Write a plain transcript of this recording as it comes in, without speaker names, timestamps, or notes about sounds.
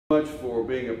Much for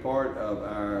being a part of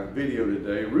our video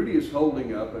today. Rudy is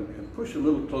holding up, and push a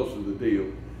little closer to the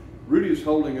deal. Rudy is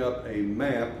holding up a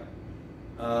map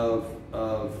of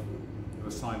the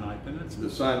Sinai Peninsula.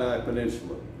 The Sinai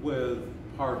Peninsula. With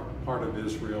part of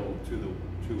Israel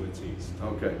to its east.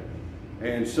 Okay.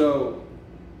 And so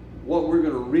what we're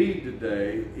going to read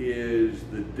today is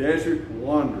the desert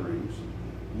wanderings.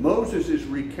 Moses is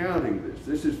recounting this.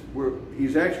 This is where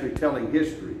he's actually telling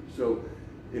history. So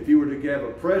if you were to have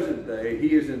a present day,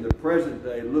 he is in the present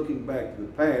day looking back to the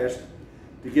past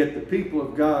to get the people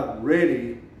of God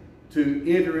ready to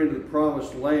enter into the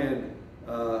promised land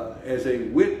as a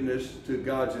witness to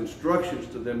God's instructions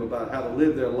to them about how to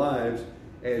live their lives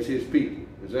as his people.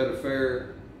 Is that a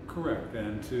fair? Correct.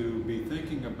 And to be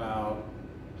thinking about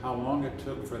how long it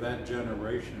took for that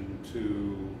generation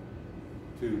to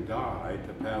die,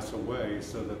 to pass away,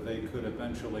 so that they could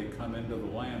eventually come into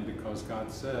the land, because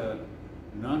God said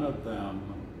none of them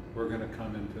were going to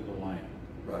come into the land.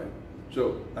 Right.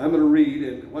 So I'm going to read,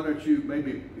 and why don't you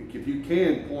maybe, if you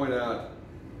can, point out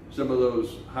some of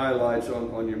those highlights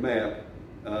on your map.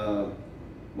 Well,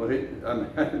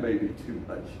 that may be too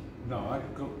much. No, I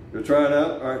go. You'll try it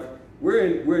out? All right.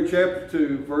 We're in chapter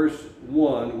 2, verse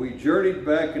 1. We journeyed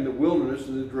back in the wilderness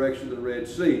in the direction of the Red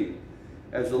Sea.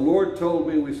 As the Lord told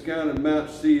me, we scouted Mount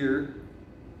Seir.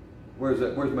 Where's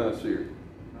that? Where's Mount Seir?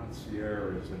 Mount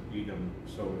Seir is in Edom,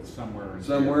 so it's somewhere in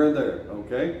somewhere in there.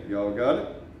 Okay, y'all got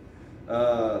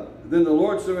it? Then the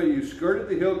Lord said, you skirted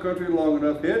the hill country long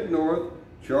enough, head north,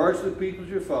 charge the peoples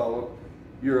you follow.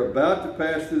 You're about to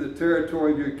pass through the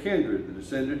territory of your kindred, the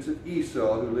descendants of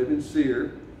Esau who live in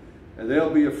Seir, and they'll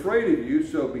be afraid of you,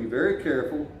 so be very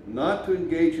careful not to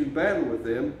engage in battle with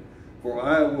them, for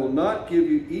I will not give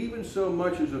you even so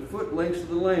much as a foot length of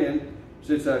the land,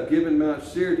 since I've given Mount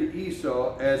Seir to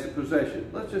Esau as a possession.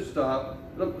 Let's just stop.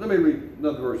 Let me read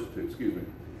another verse or two, excuse me.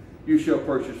 You shall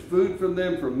purchase food from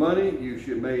them for money,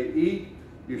 you may eat.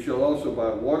 You shall also buy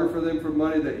water for them for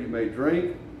money that you may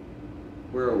drink.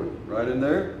 Where are we? Right in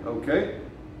there? Okay.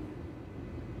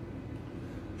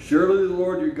 Surely the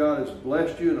Lord your God has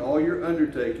blessed you in all your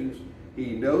undertakings.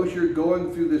 He knows you're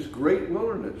going through this great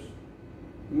wilderness.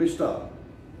 Let me stop.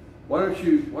 Why don't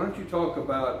you talk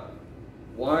about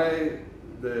why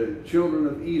the children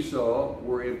of Esau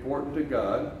were important to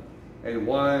God, and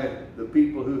why the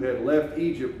people who had left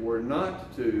Egypt were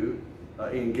not to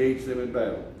engage them in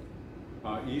battle?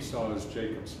 Esau is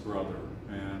Jacob's brother,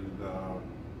 and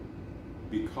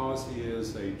because he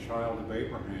is a child of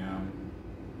Abraham,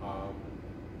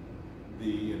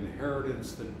 the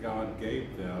inheritance that God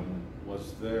gave them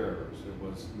was theirs. It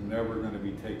was never going to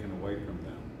be taken away from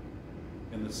them.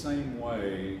 In the same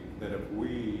way that if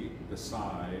we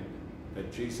decide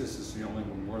that Jesus is the only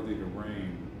one worthy to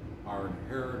reign, our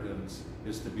inheritance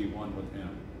is to be one with him,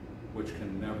 which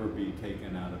can never be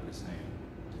taken out of his hand.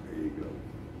 There you go.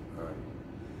 All right.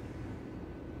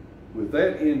 With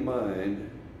that in mind,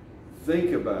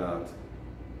 think about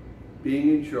being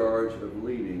in charge of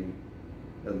leading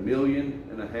 1.5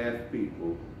 million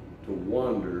people to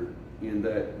wander in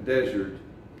that desert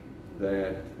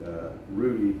that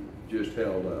Rudy just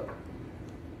held up.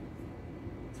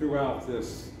 Throughout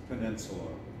this peninsula.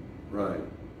 Right.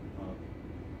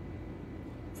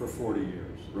 For 40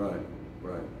 years. Right,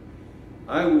 right.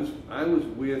 I was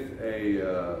with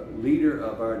a leader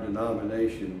of our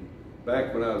denomination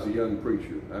back when I was a young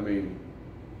preacher. I mean,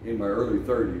 in my early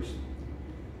 30s.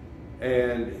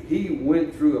 And he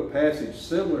went through a passage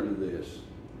similar to this,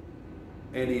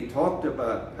 and he talked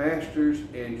about pastors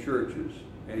and churches.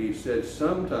 And he said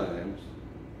sometimes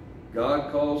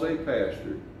God calls a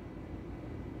pastor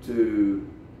to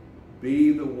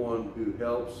be the one who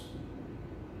helps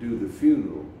do the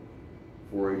funeral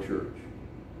for a church.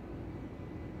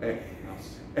 And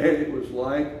it was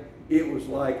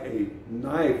like a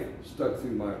knife stuck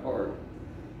through my heart.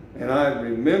 And I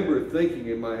remember thinking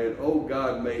in my head, oh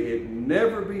God, may it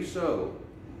never be so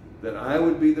that I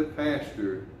would be the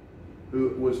pastor who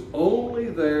was only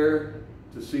there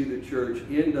to see the church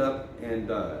end up and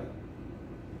die.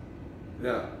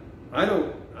 Now,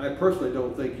 I personally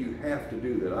don't think you have to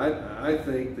do that. I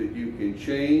think that you can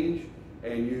change,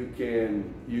 and you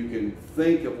can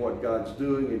think of what God's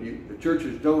doing, and the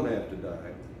churches don't have to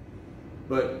die.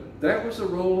 But that was the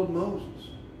role of Moses.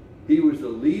 He was the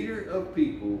leader of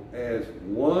people as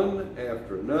one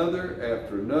after another,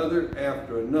 after another,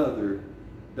 after another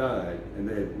died. And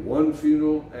they had one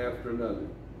funeral after another.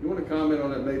 You want to comment on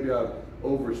that? Maybe I've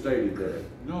overstated that.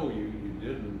 No, you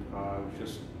didn't. I was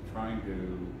just trying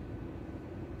to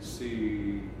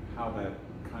see how that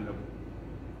kind of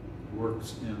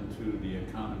works into the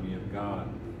economy of God.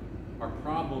 Our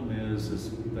problem is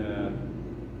that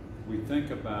think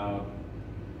about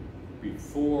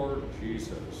before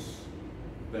Jesus,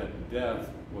 that death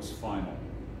was final.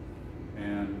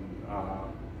 And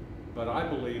but I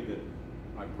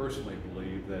personally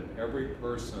believe that every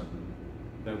person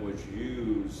that was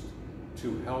used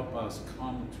to help us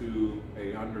come to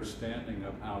a understanding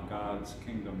of how God's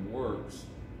kingdom works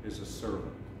is a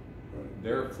servant. Right.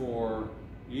 Therefore,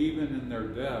 even in their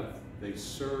death, they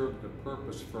served a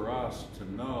purpose for us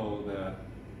to know that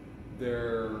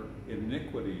their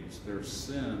iniquities, their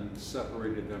sin,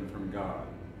 separated them from God.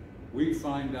 We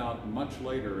find out much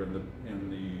later in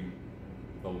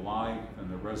the life and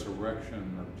the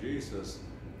resurrection of Jesus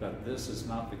that this is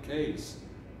not the case.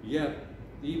 Yet,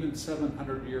 even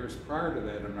 700 years prior to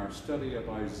that, in our study of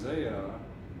Isaiah,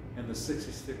 in the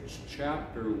 66th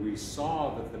chapter, we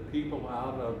saw that the people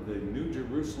out of the New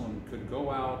Jerusalem could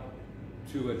go out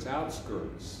to its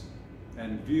outskirts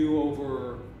and view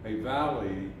over a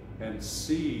valley and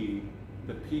see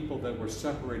the people that were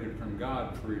separated from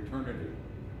God for eternity.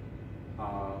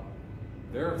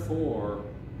 Therefore,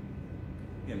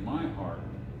 in my heart,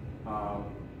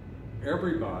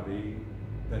 everybody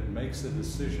that makes a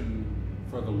decision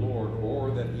for the Lord,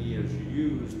 or that he has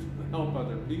used to help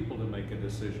other people to make a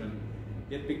decision,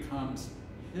 it becomes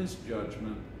his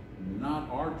judgment, not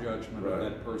our judgment of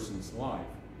that person's life.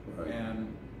 Right. And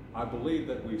I believe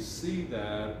that we see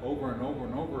that over and over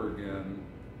and over again,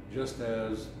 just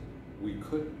as we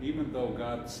could, even though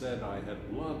God said, I had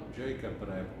loved Jacob, but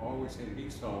I have always hated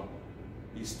Esau,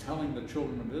 he's telling the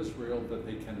children of Israel that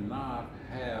they cannot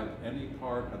have any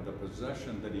part of the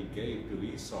possession that he gave to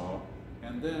Esau.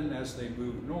 And then as they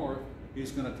move north,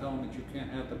 he's going to tell them that you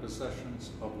can't have the possessions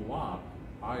of Lot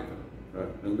either.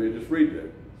 Right. Let me just read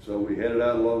that. So we headed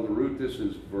out along the route. This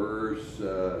is verse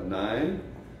 9.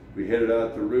 We headed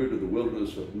out the route of the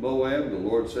wilderness of Moab. The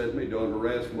Lord said to me, don't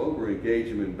harass Moab or engage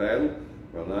him in battle,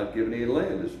 for I'll not give any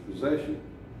land as a possession.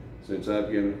 Since I've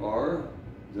given Ar,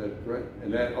 is that correct?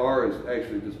 And that Ar is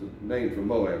actually just a name for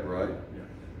Moab, right?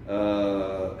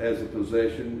 Yeah. As a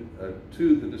possession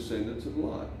to the descendants of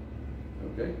Lot.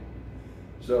 Okay?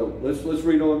 So let's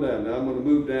read on down. Now I'm going to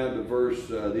move down to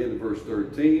the end of verse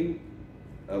 13.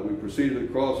 We proceeded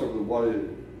across over the Wadi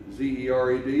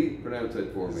Zered. Pronounce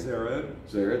that for me. Zered.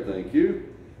 Zered, thank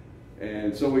you.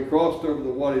 And so we crossed over the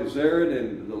Wadi Zered,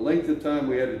 and the length of time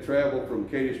we had to travel from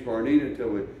Kadesh Barnea until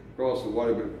we crossed the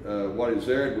Wadi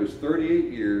Zered was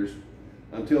 38 years,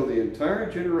 until the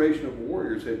entire generation of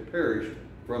warriors had perished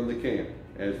from the camp,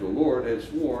 as the Lord had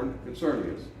sworn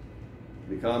concerning us.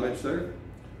 Any comments there?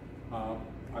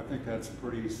 I think that's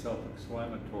pretty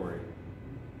self-explanatory.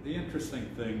 The interesting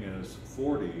thing is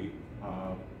 40,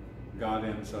 God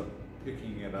ends up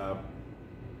picking it up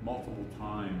multiple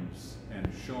times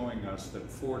and showing us that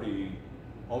 40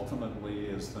 ultimately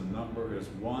is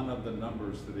one of the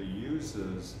numbers that he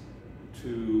uses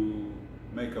to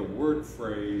make a word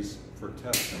phrase for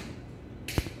testing.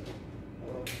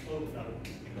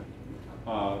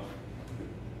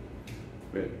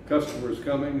 We had customers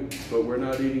coming, but we're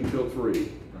not eating till 3.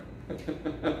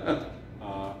 Right.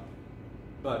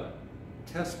 But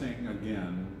testing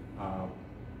again,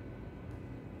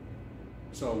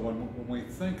 so when we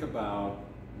think about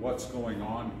what's going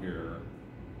on here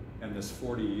in this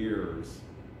 40 years,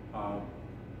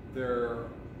 there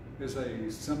is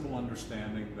a simple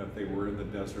understanding that they were in the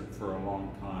desert for a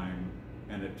long time,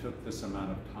 and it took this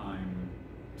amount of time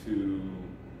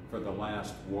for the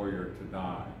last warrior to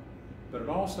die. But it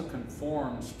also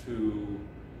conforms to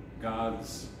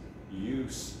God's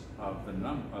use of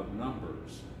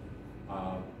numbers.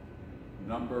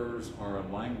 Numbers are a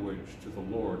language to the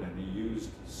Lord, and he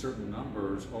used certain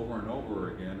numbers over and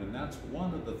over again, and that's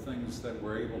one of the things that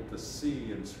we're able to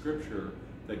see in Scripture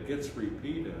that gets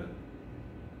repeated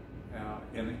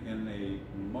in a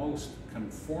most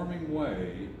conforming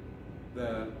way,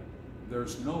 that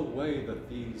there's no way that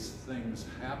these things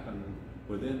happen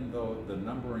within the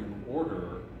numbering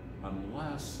order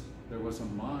unless there was a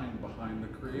mind behind the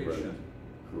creation.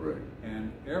 Correct.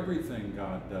 And everything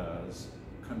God does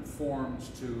conforms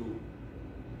to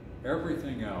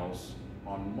everything else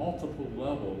on multiple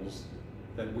levels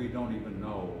that we don't even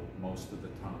know most of the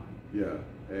time. Yeah,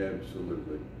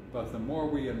 absolutely. But the more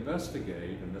we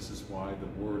investigate, and this is why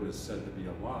the Word is said to be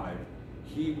alive,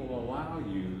 he will allow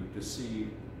you to see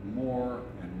more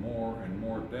and more and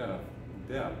more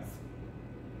depth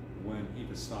when he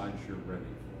decides you're ready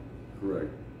for it.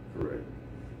 Correct.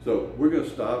 So we're going to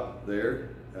stop there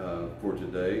for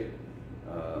today.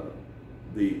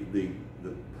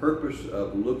 The purpose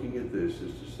of looking at this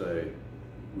is to say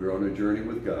we're on a journey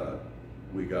with God.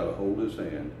 We got to hold his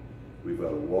hand. We've got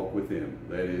to walk with him.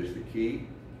 That is the key.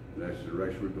 That's the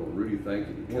direction we're going. Rudy, thank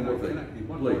you.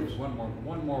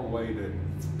 One more way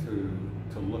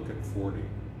to look at 40.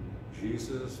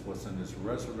 Jesus was in his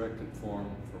resurrected form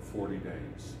for 40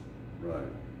 days.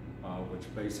 Right. Which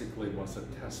basically was a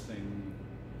testing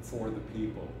for the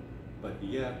people. But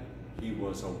yet, he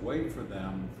was away for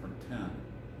them for 10,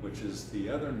 which is the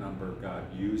other number God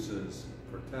uses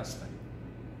for testing.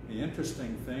 The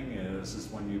interesting thing is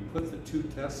when you put the two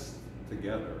tests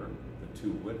together, the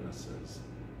two witnesses,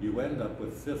 you end up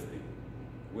with 50,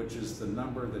 which is the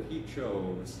number that he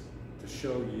chose to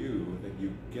show you that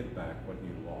you get back what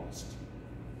you lost.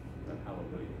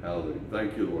 Hallelujah. Hallelujah.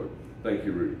 Thank you, Lord. Thank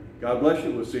you, Rudy. God bless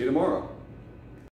you. We'll see you tomorrow.